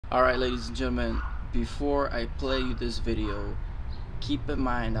Alright, ladies and gentlemen, before I play you this video, keep in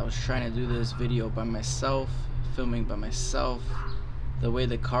mind I was trying to do this video by myself, filming by myself. The way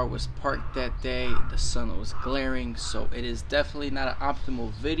the car was parked that day, the sun was glaring, so it is definitely not an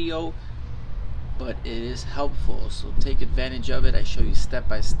optimal video, but it is helpful, so take advantage of it. I show you step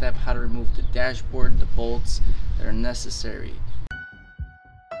by step how to remove the dashboard, the bolts that are necessary.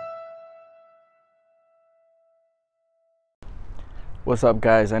 What's up,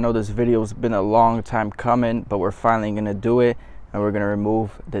 guys? I know this video's been a long time coming, but we're finally gonna do it, and we're gonna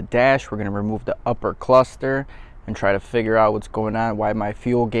remove the dash, we're gonna remove the upper cluster and try to figure out what's going on, why my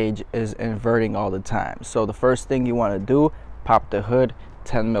fuel gauge is inverting all the time. So the first thing you want to do, pop the hood,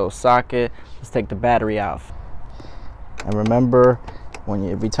 10mm socket. Let's take the battery off. And remember,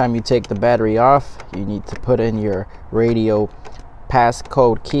 every time you take the battery off, you need to put in your radio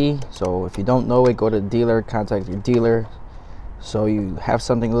passcode key. So if you don't know it, go to the dealer, contact your dealer, so you have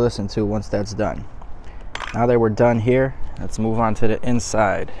something to listen to once that's done. Now that we're done here, let's move on to the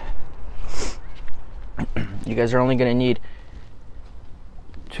inside. You guys are only going to need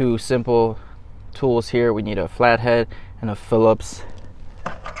two simple tools here. We need a flathead and a Phillips.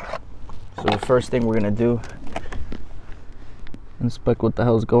 So the first thing we're going to do, inspect what the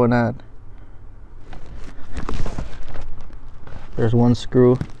hell's going on. There's one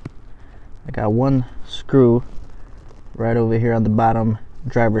screw. I got one screw right over here on the bottom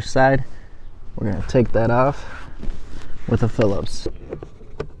driver's side. We're going to take that off with a Phillips.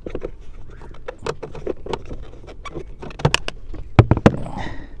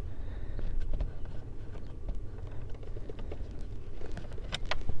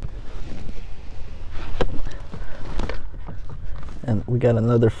 And we got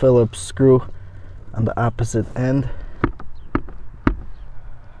another Phillips screw on the opposite end.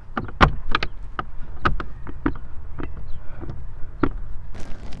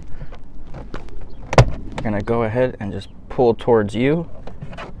 We're gonna go ahead and just pull towards you.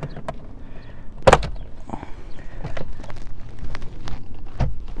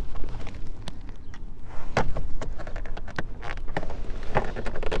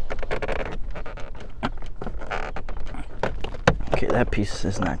 Okay, that piece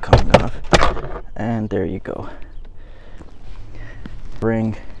is not coming off. And there you go.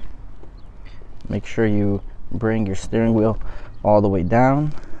 Make sure you bring your steering wheel all the way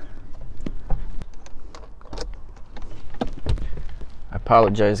down. I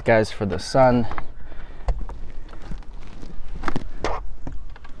apologize, guys, for the sun.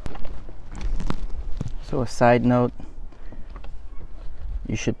 So a side note,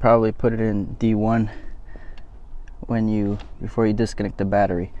 you should probably put it in D1 before you disconnect the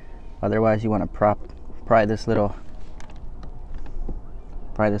battery. Otherwise, you want to pry this little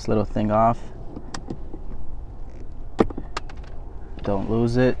thing off. Don't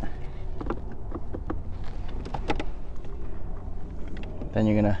lose it. Then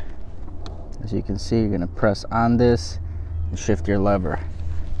you're gonna, as you can see, you're gonna press on this and shift your lever,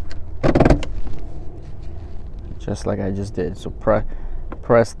 just like I just did. So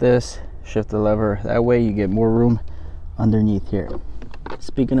press this, shift the lever. That way you get more room underneath here.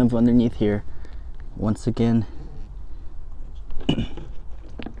 Speaking of underneath here, once again, you're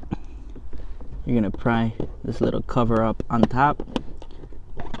gonna pry this little cover up on top.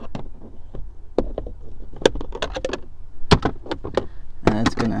 And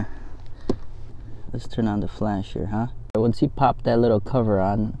it's gonna, let's turn on the flash here, huh? Once you pop that little cover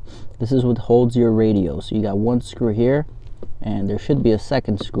on, this is what holds your radio. So you got one screw here, and there should be a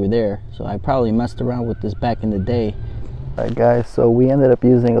second screw there. So I probably messed around with this back in the day. Alright, guys, so we ended up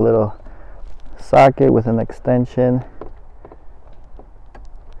using a little socket with an extension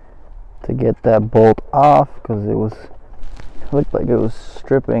to get that bolt off, because it looked like it was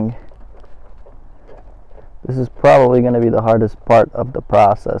stripping. This is probably going to be the hardest part of the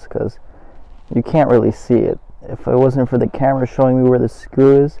process, because you can't really see it. If it wasn't for the camera showing me where the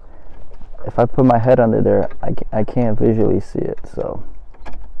screw is, if I put my head under there, I can't visually see it. So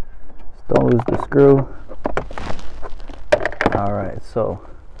just don't lose the screw. Alright, so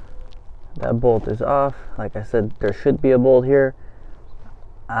that bolt is off. Like I said, there should be a bolt here.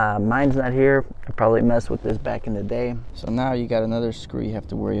 Mine's not here. I probably messed with this back in the day. So now you got another screw you have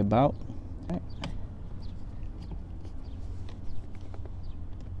to worry about. Right.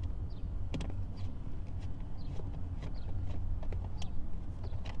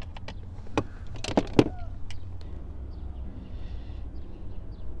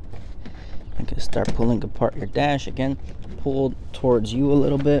 You can start pulling apart your dash again. Pull towards you a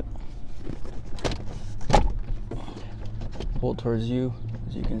little bit. Pull towards you.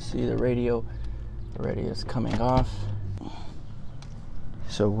 As you can see, the radio already is coming off.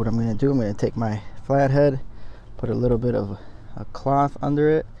 So what I'm going to do, I'm going to take my flathead, put a little bit of a cloth under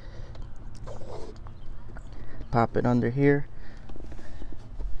it, pop it under here,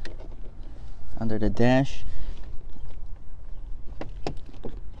 under the dash.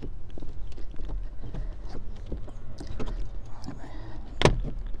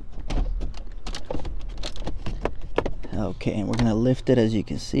 Okay, and we're going to lift it. As you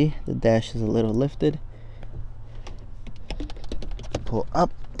can see, the dash is a little lifted. Pull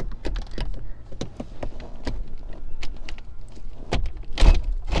up.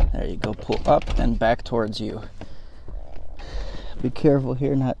 There you go, pull up and back towards you. Be careful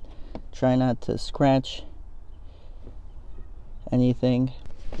here, try not to scratch anything.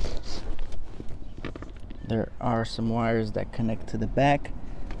 There are some wires that connect to the back.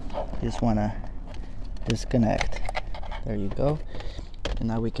 Just want to disconnect. There you go. And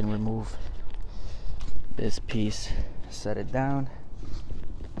now we can remove this piece, set it down.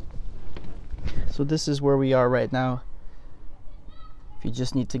 So this is where we are right now. If you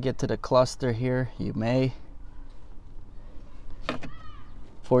just need to get to the cluster here, you may.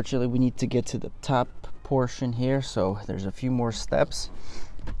 Fortunately, we need to get to the top portion here, so there's a few more steps.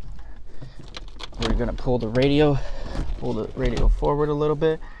 We're gonna pull the radio forward a little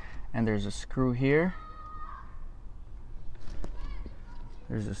bit, and there's a screw here.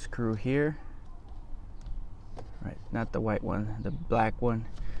 There's a screw here. Right, not the white one, the black one.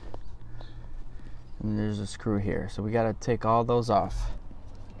 And there's a screw here. So we gotta take all those off.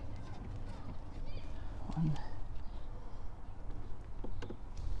 One.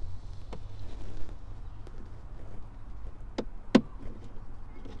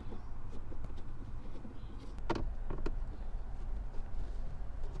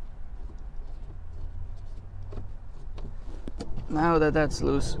 Now that that's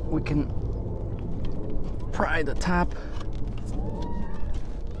loose, we can pry the top.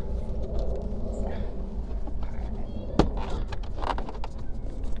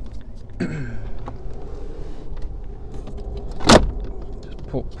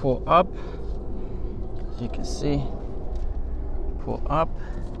 Just pull up, as you can see, pull up.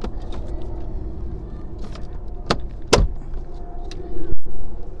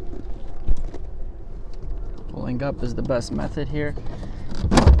 Pulling up is the best method here.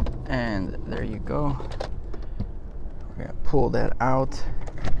 And there you go. We're gonna pull that out.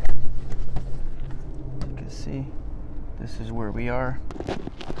 You can see, this is where we are.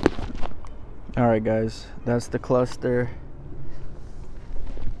 All right, guys, that's the cluster.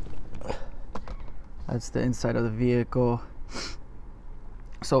 That's the inside of the vehicle.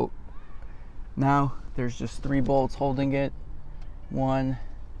 So now there's just 3 bolts holding it. 1,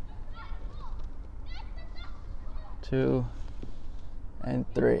 2, and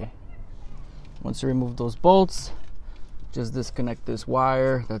 3. Once you remove those bolts, just disconnect this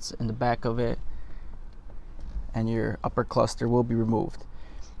wire that's in the back of it, and your upper cluster will be removed.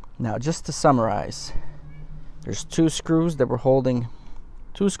 Now, just to summarize, there's 2 screws that were holding,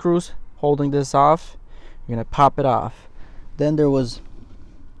 2 screws holding this off. You're gonna pop it off. Then there was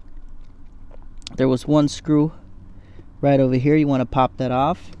 1 screw right over here. You want to pop that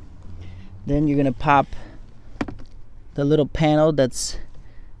off. Then you're gonna pop the little panel that's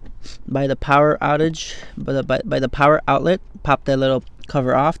by the power outage, by the power outlet. Pop that little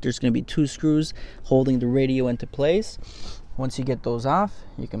cover off. There's going to be 2 screws holding the radio into place. Once you get those off,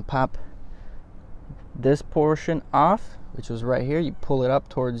 you can pop this portion off, which was right here. You pull it up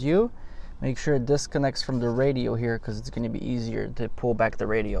towards you. Make sure it disconnects from the radio here, because it's going to be easier to pull back the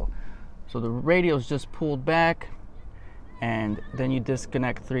radio. So the radio is just pulled back, and then you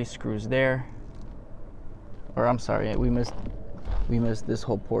disconnect 3 screws there. Or I'm sorry, we missed this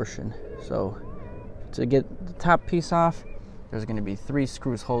whole portion. So to get the top piece off, there's going to be 3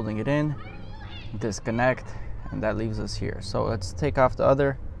 screws holding it in. Disconnect, and that leaves us here. So let's take off the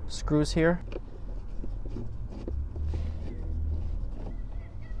other screws here.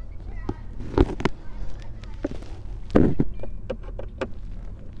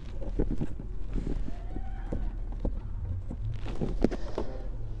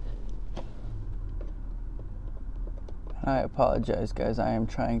 I apologize, guys. I am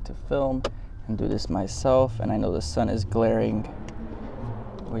trying to film and do this myself, and I know the sun is glaring,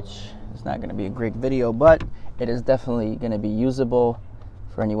 which is not going to be a great video, but it is definitely going to be usable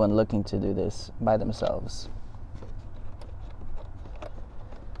for anyone looking to do this by themselves.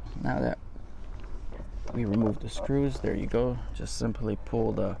 Now that we remove the screws, there you go. Just simply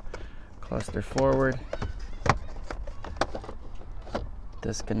pull the cluster forward,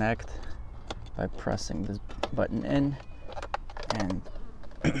 disconnect by pressing this button in, and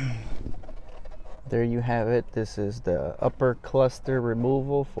there you have it. This is the upper cluster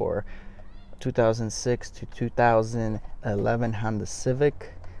removal for 2006 to 2011 Honda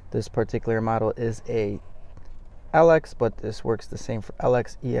Civic. This particular model is a LX, but this works the same for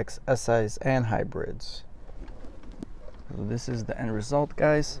LX, EX, SIs, and hybrids. So this is the end result,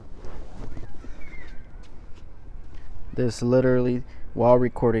 guys. This literally, while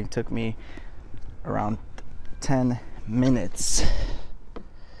recording, took me around 10 minutes.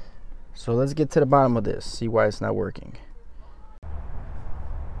 So let's get to the bottom of this, see why it's not working.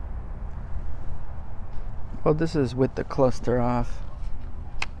 Well, this is with the cluster off.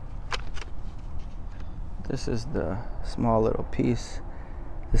 This is the small little piece.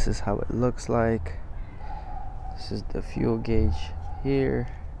 This is how it looks like. This is the fuel gauge here.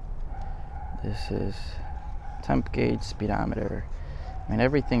 This is temp gauge, speedometer. I mean,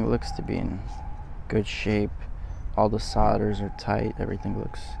 everything looks to be in good shape. All the solders are tight. Everything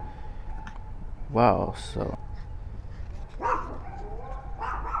looks well. So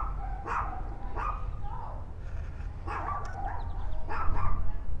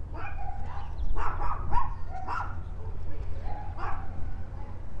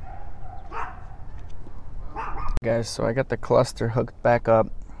guys, so I got the cluster hooked back up,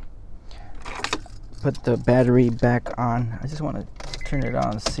 put the battery back on. I just want to turn it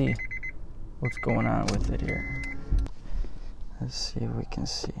on and see what's going on with it here. Let's see if we can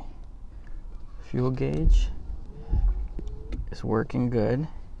see. Fuel gauge is working good.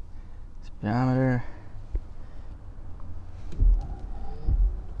 Speedometer.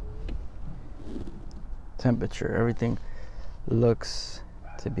 Temperature, everything looks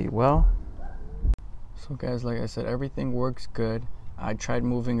to be well. So guys, like I said, everything works good. I tried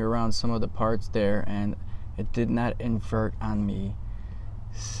moving around some of the parts there and it did not invert on me.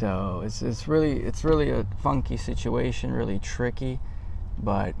 So it's really a funky situation, really tricky,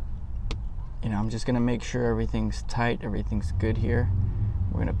 but you know, I'm just gonna make sure everything's tight, everything's good here.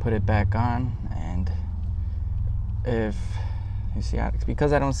 We're gonna put it back on, and if you see,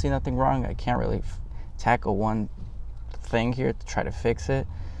 because I don't see nothing wrong, I can't really tackle one thing here to try to fix it.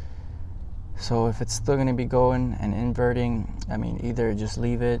 So if it's still gonna be going and inverting, I mean, either just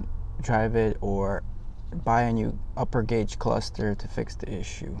leave it, drive it, or buy a new upper gauge cluster to fix the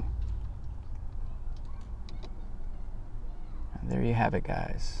issue. And there you have it,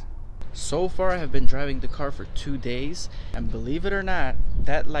 guys. So far I have been driving the car for 2 days, and believe it or not,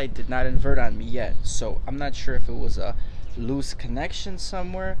 that light did not invert on me yet. So I'm not sure if it was a loose connection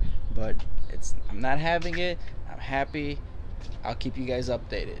somewhere, but I'm not having it. I'm happy. I'll keep you guys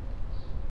updated.